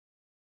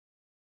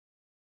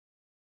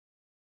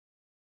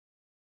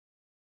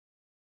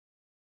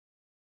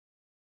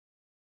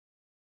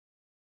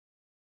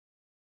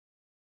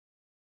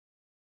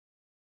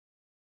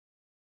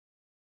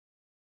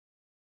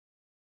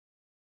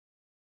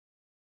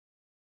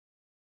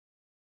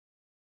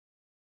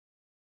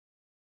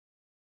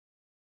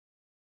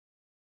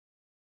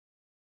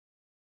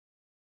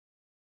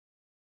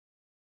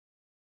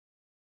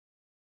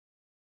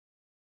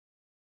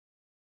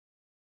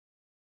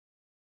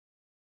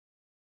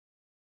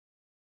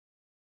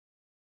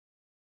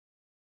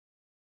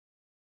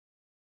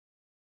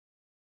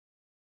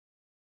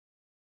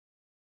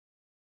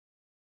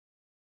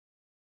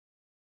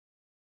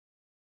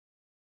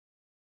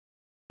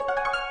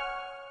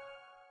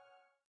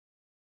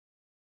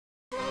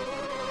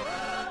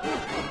The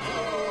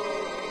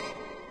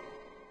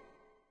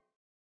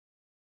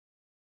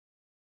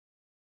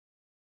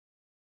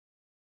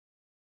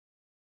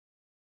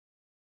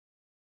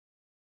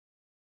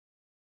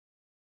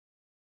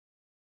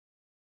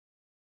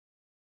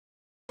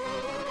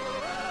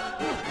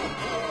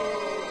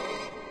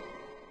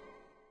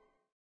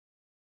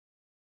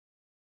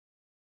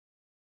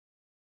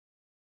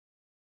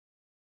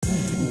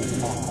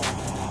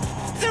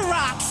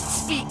rocks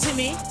speak to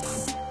me.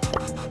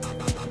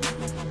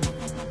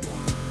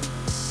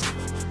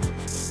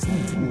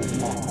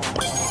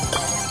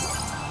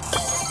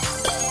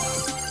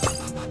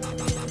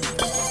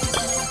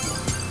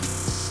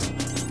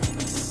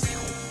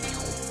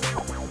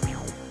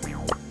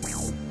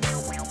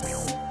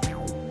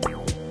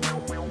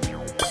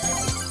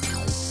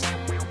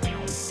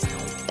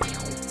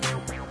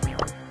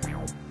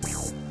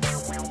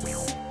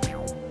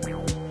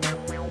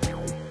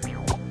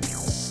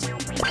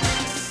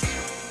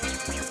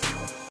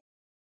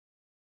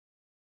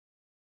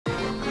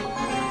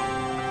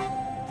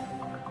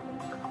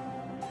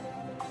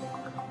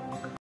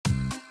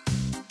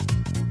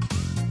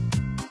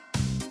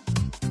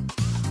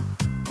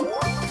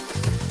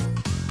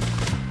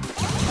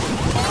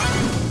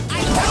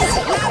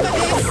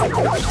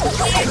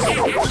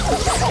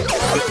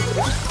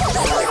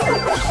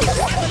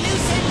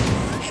 Evolution,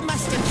 it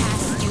must have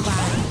passed you by.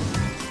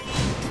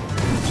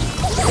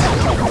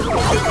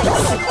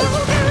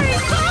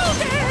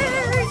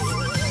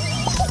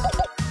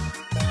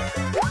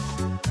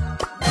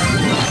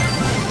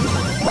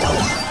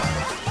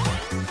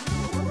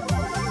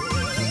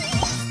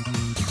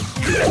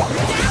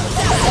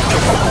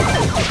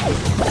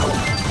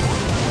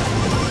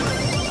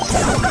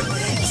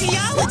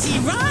 Geology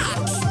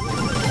rocks!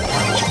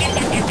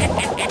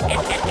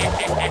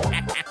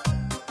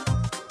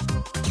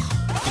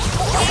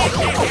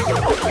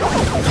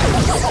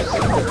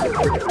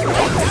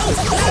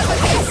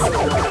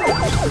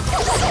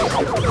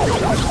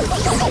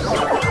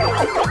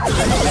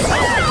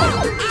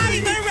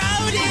 I'm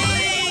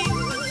eroding!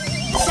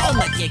 So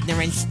much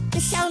ignorance,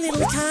 and so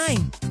little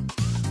time.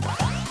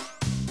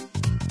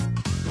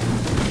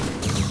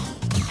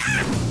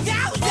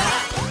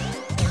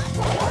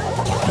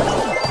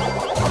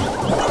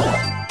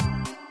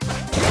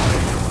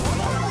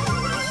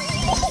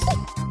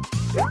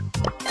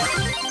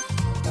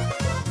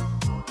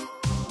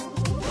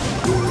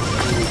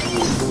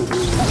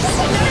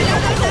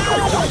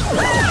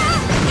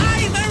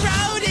 I'm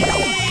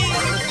eroding!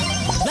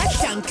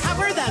 Let's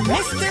uncover the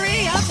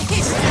mystery of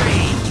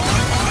history!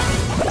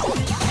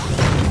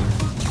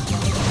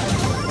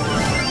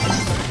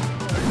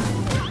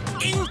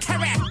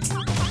 Incorrect!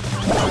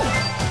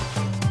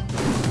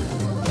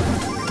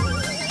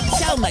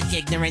 So much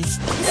ignorance,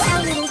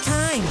 so little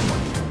time.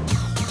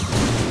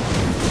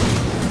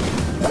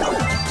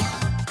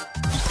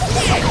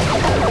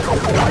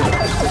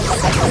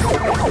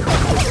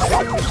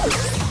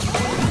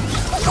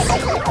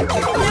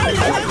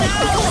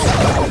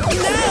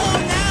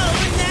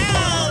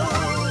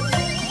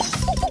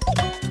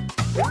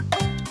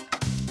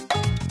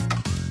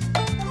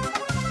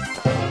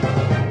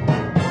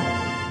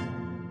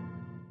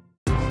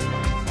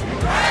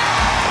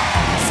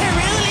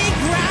 Truly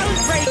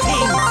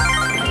groundbreaking!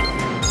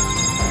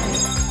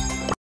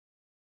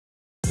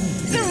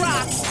 The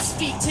rocks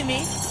speak to me.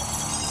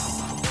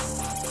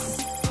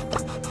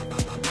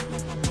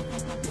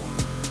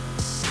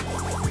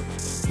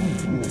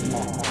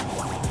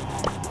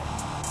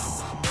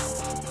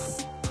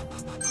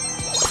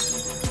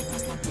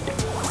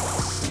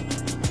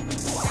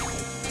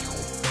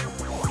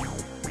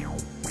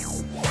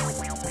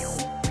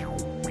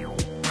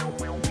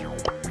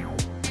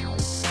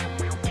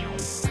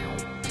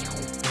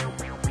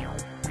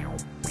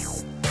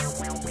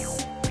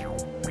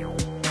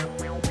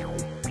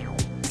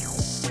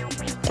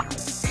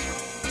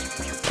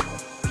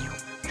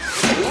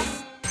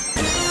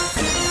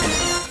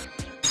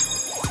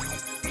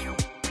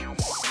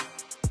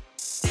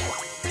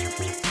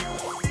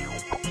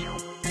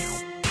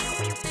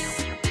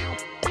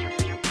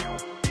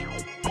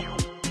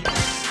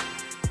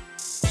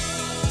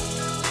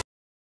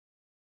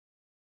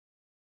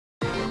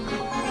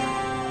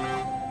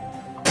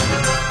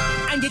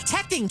 I'm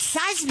detecting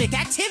seismic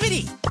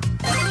activity.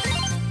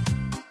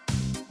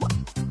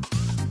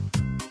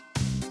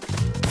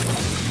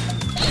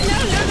 No!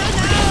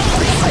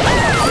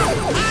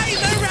 I'm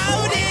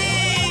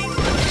eroding!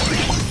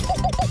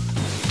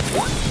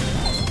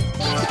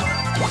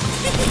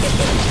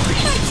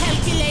 My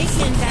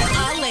calculations are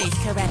always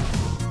correct.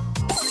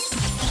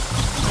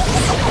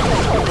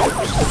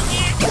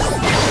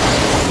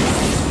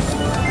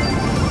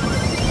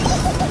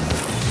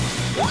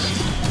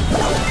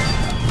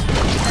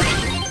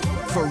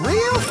 For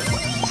real?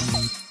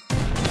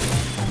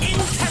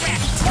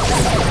 Incorrect!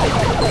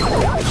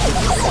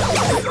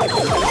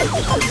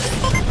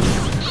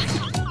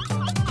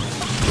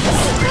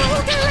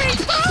 Smoldering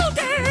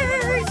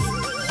boulders!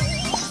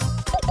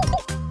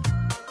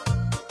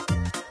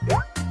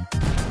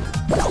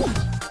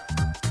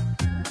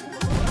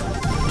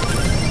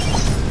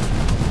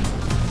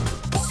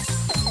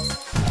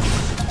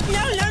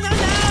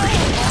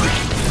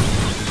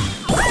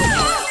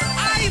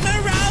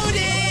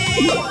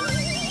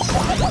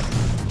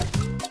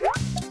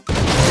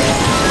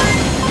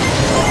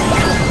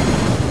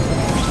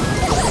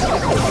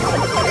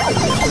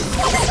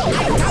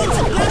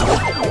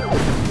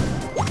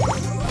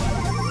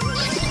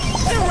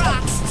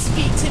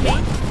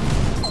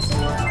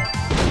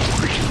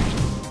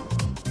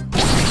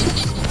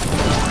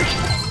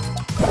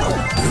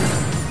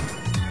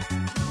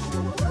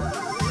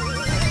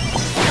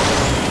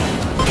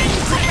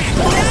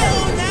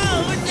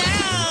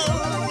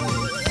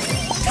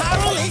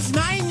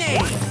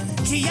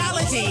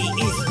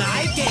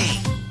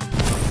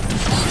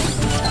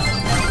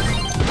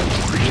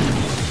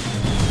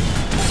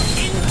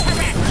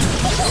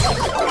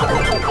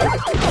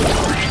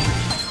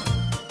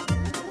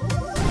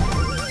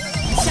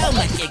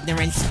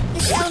 ignorance.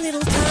 So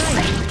little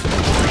time.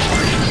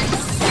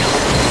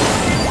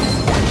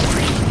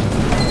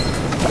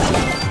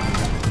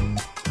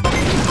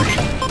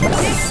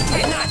 This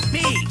cannot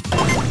be!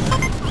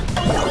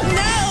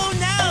 No,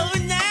 no,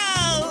 no!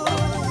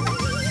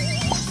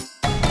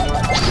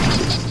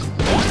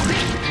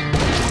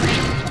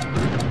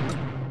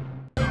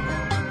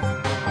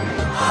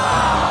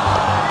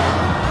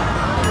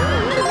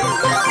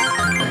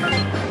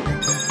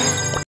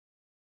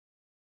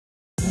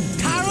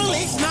 Carl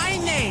is my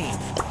name.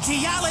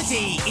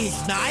 Geology is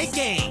my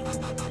game.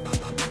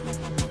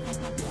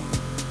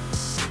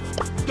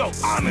 So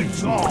I'm in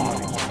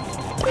charge!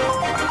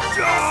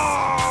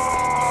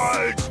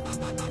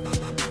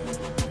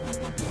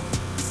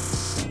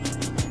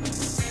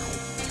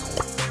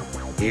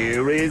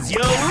 Here is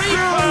your refund!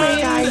 How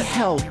may I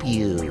help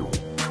you?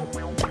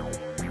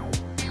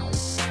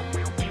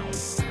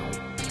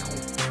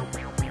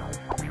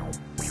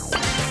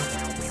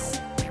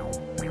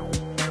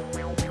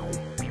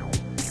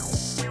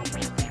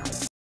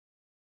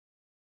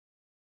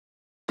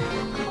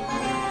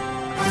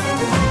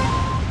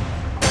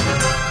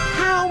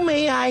 How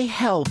may I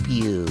help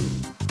you?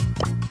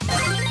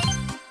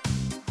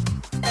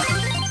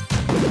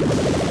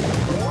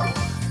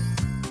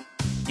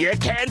 You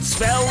can't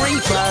spell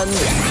refund!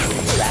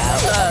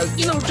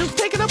 Just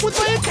take it up with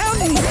my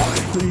accountant,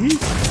 please.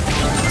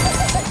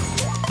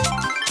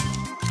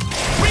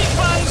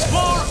 Refunds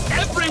for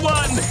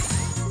everyone!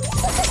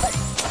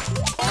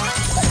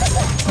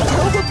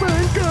 Tell the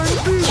bank I'm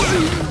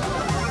busy.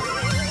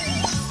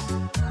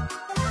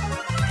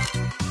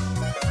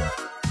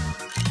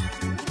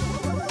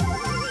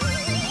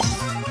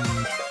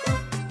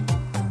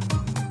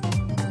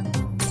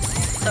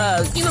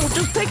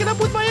 Just take it up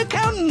with my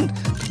accountant,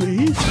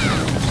 please.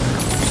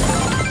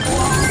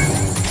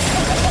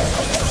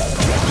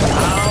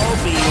 I'll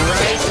be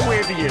right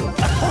with you.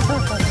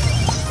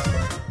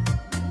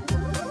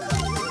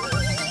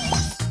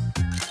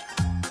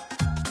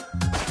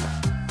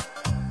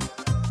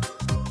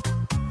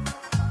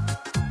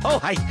 Oh,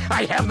 I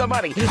have the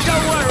money.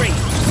 Don't worry.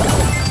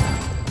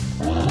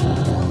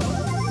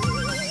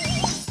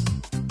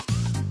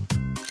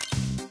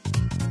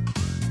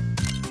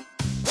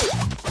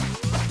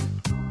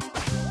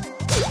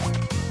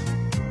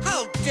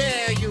 How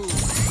dare you!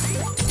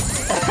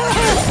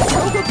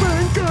 Tell the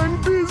bank I'm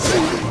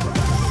busy.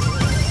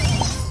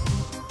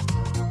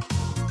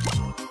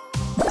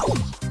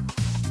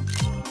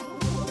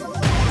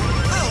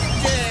 How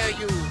dare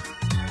you!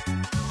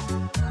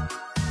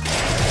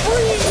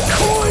 Free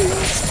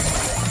coins.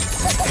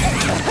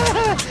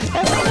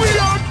 And we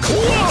are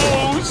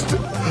closed.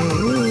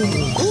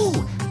 Ooh,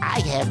 I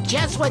have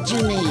just what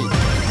you need.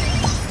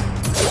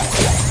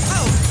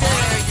 How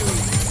dare you!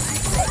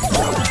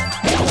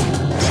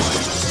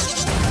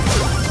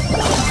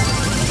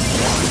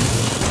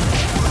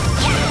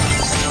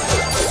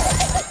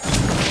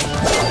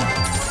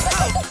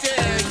 How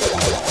dare you!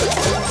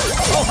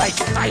 Oh,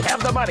 I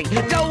have the money.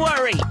 Don't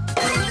worry.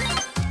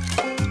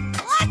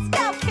 Let's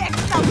go pick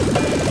some.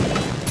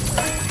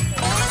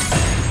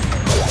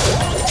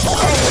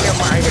 Oh,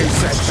 minor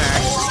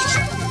setback.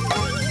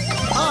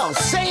 All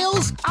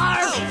sales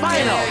are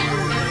final.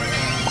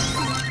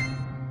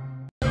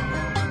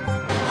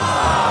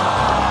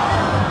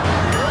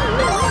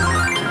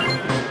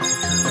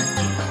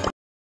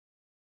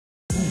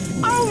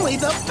 Only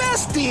the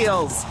best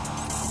deals.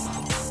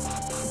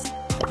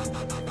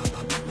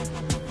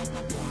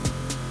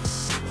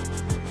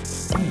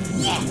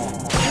 Yeah,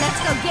 let's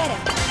go get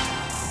him.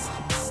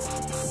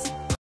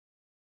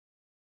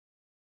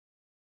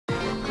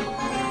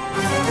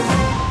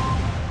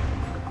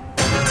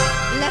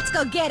 Let's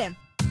go get him.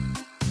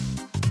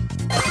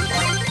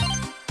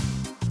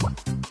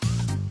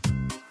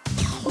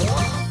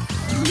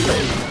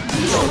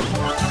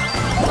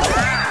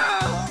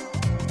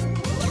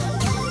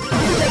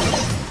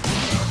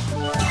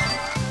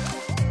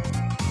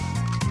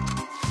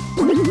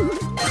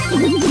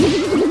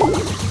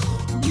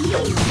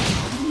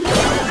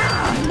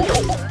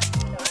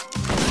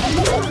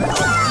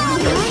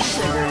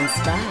 Sugar and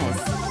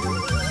spice.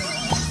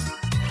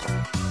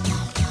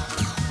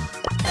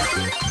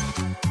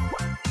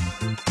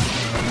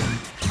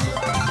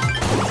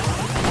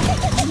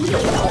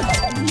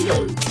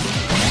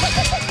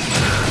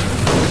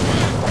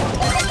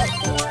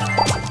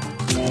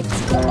 Let's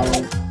go.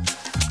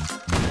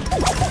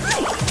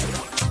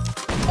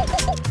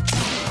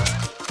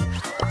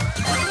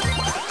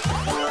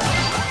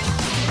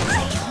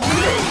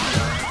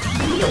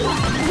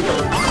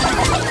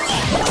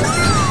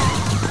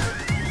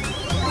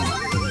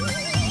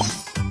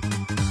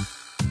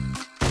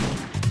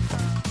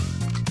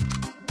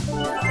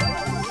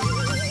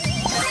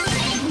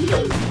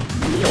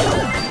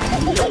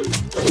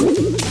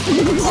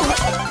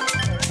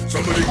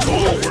 Somebody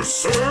call for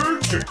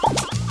surge!